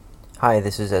Hi,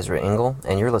 this is Ezra Engel,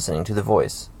 and you're listening to The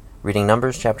Voice, reading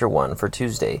Numbers chapter 1 for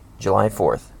Tuesday, July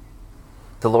 4th.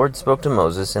 The Lord spoke to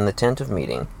Moses in the tent of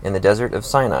meeting in the desert of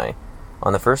Sinai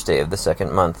on the first day of the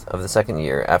second month of the second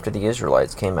year after the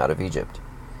Israelites came out of Egypt.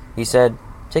 He said,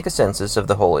 "Take a census of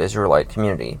the whole Israelite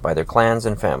community by their clans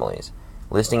and families,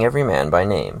 listing every man by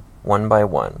name, one by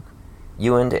one.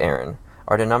 You and Aaron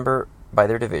are to number by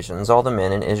their divisions all the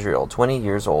men in Israel 20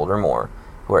 years old or more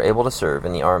who are able to serve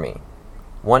in the army.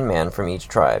 One man from each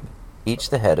tribe,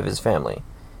 each the head of his family,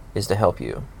 is to help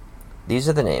you. These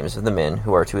are the names of the men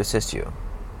who are to assist you.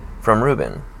 From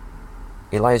Reuben,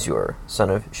 Elizur,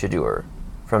 son of Shedeur.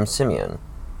 From Simeon,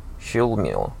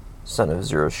 Shelumiel, son of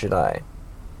Zurishaddai.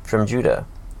 From Judah,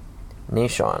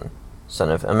 Nashon,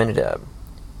 son of Amminadab.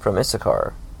 From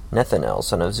Issachar, Nethanel,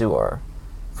 son of Zuar.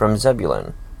 From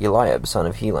Zebulun, Eliab, son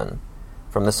of Helon.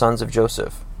 From the sons of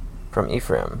Joseph, from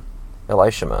Ephraim,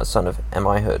 Elishama, son of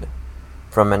Ammihud.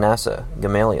 From Manasseh,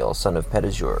 Gamaliel, son of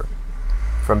Pedahzur.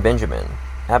 From Benjamin,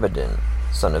 Abidan,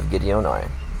 son of Gideoni.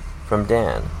 From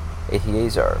Dan,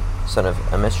 Ahiezer, son of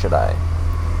Ammishaddai.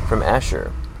 From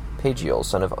Asher, Pagiel,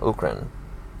 son of Okran.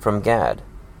 From Gad,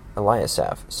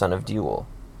 Eliasaph, son of Deuel.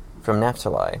 From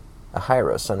Naphtali,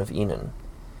 Ahira, son of Enan.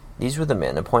 These were the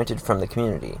men appointed from the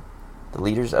community, the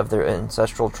leaders of their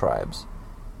ancestral tribes.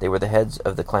 They were the heads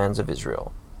of the clans of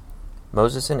Israel.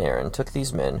 Moses and Aaron took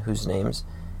these men whose names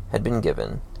had been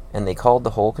given, and they called the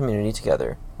whole community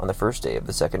together on the first day of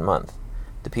the second month.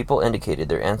 The people indicated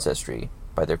their ancestry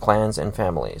by their clans and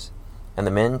families, and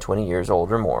the men 20 years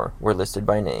old or more were listed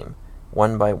by name,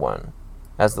 one by one,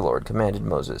 as the Lord commanded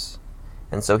Moses.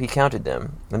 And so he counted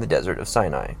them in the desert of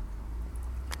Sinai.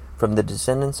 From the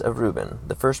descendants of Reuben,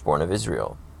 the firstborn of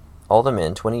Israel, all the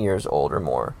men 20 years old or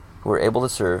more who were able to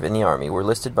serve in the army were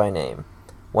listed by name,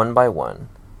 one by one,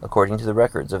 according to the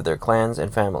records of their clans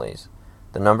and families.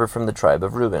 The number from the tribe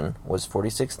of Reuben was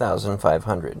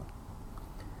 46,500.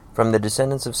 From the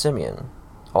descendants of Simeon,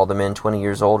 all the men 20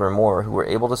 years old or more who were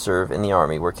able to serve in the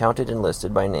army were counted and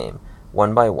listed by name,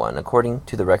 one by one, according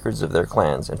to the records of their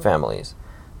clans and families.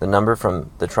 The number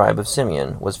from the tribe of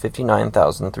Simeon was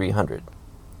 59,300.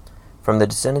 From the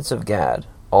descendants of Gad,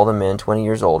 all the men 20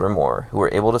 years old or more who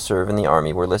were able to serve in the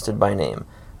army were listed by name,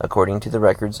 according to the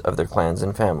records of their clans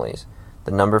and families. The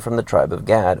number from the tribe of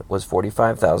Gad was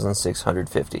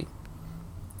 45,650.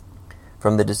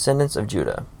 From the descendants of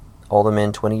Judah, all the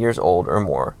men 20 years old or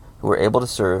more who were able to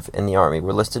serve in the army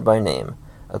were listed by name,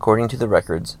 according to the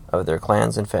records of their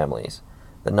clans and families.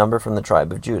 The number from the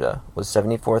tribe of Judah was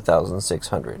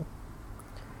 74,600.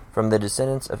 From the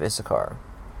descendants of Issachar,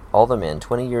 all the men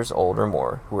 20 years old or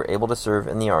more who were able to serve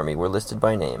in the army were listed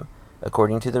by name,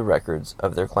 according to the records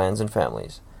of their clans and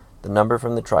families. The number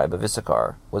from the tribe of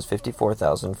Issachar was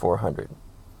 54,400.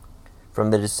 From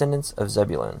the descendants of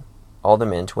Zebulun, all the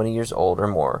men 20 years old or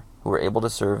more who were able to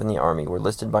serve in the army were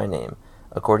listed by name,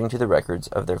 according to the records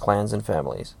of their clans and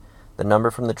families. The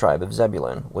number from the tribe of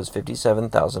Zebulun was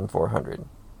 57,400.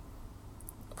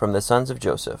 From the sons of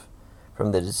Joseph,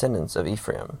 from the descendants of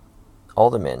Ephraim,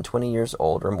 all the men 20 years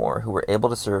old or more who were able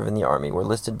to serve in the army were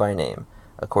listed by name,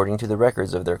 according to the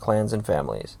records of their clans and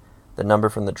families. The number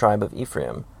from the tribe of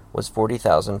Ephraim was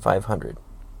 40,500.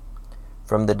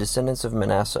 From the descendants of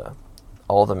Manasseh,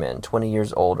 all the men 20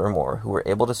 years old or more who were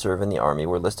able to serve in the army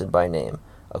were listed by name,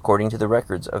 according to the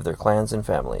records of their clans and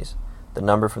families. The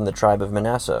number from the tribe of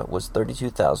Manasseh was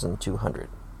 32,200.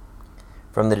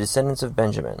 From the descendants of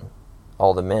Benjamin,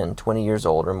 all the men 20 years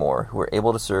old or more who were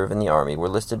able to serve in the army were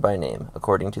listed by name,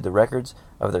 according to the records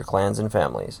of their clans and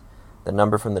families. The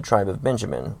number from the tribe of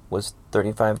Benjamin was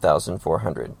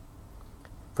 35,400.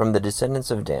 From the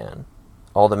descendants of Dan,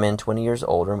 all the men 20 years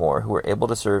old or more who were able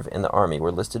to serve in the army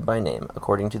were listed by name,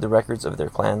 according to the records of their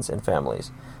clans and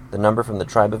families. The number from the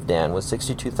tribe of Dan was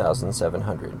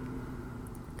 62,700.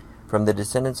 From the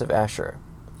descendants of Asher,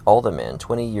 all the men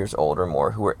 20 years old or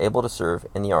more who were able to serve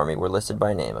in the army were listed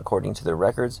by name, according to the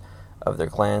records of their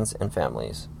clans and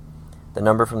families. The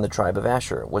number from the tribe of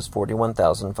Asher was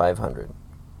 41,500.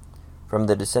 From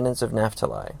the descendants of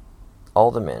Naphtali, all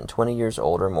the men 20 years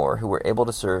old or more who were able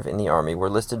to serve in the army were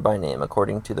listed by name,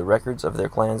 according to the records of their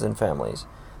clans and families.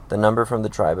 The number from the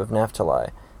tribe of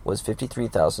Naphtali was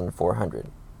 53,400.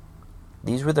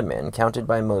 These were the men counted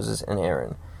by Moses and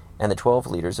Aaron, and the 12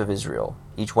 leaders of Israel,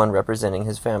 each one representing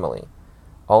his family.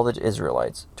 All the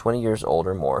Israelites 20 years old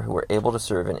or more who were able to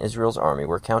serve in Israel's army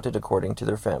were counted according to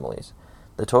their families.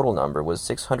 The total number was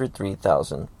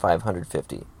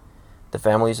 603,550. The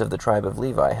families of the tribe of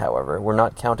Levi, however, were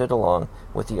not counted along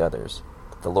with the others.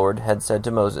 The Lord had said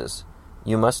to Moses,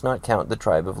 "You must not count the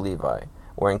tribe of Levi,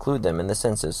 or include them in the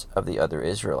census of the other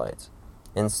Israelites.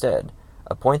 Instead,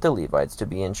 Appoint the Levites to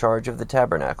be in charge of the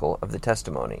tabernacle of the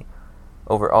testimony,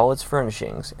 over all its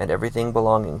furnishings and everything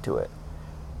belonging to it.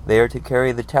 They are to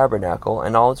carry the tabernacle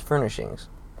and all its furnishings.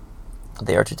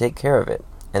 They are to take care of it,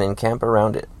 and encamp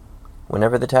around it.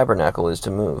 Whenever the tabernacle is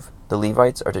to move, the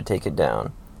Levites are to take it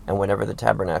down, and whenever the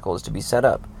tabernacle is to be set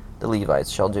up, the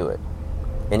Levites shall do it.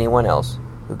 Anyone else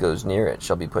who goes near it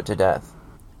shall be put to death.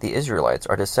 The Israelites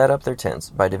are to set up their tents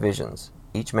by divisions,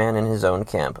 each man in his own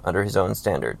camp under his own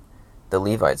standard. The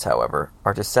Levites, however,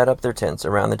 are to set up their tents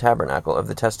around the tabernacle of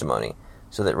the testimony,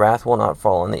 so that wrath will not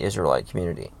fall on the Israelite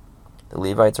community. The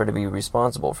Levites are to be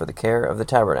responsible for the care of the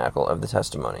tabernacle of the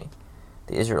testimony.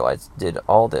 The Israelites did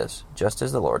all this just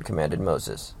as the Lord commanded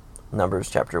Moses. Numbers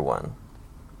chapter 1.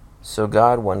 So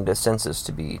God wanted a census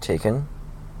to be taken,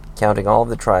 counting all of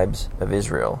the tribes of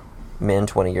Israel, men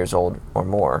 20 years old or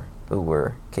more, who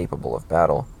were capable of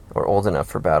battle, or old enough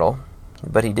for battle,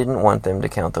 but he didn't want them to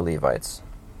count the Levites.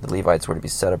 The Levites were to be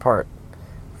set apart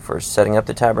for setting up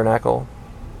the tabernacle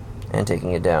and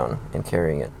taking it down and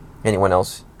carrying it. Anyone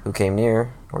else who came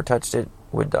near or touched it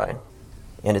would die.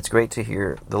 And it's great to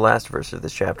hear the last verse of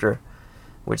this chapter,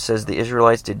 which says the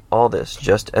Israelites did all this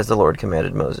just as the Lord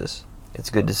commanded Moses. It's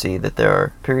good to see that there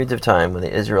are periods of time when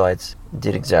the Israelites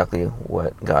did exactly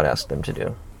what God asked them to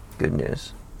do. Good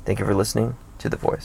news. Thank you for listening to The Voice.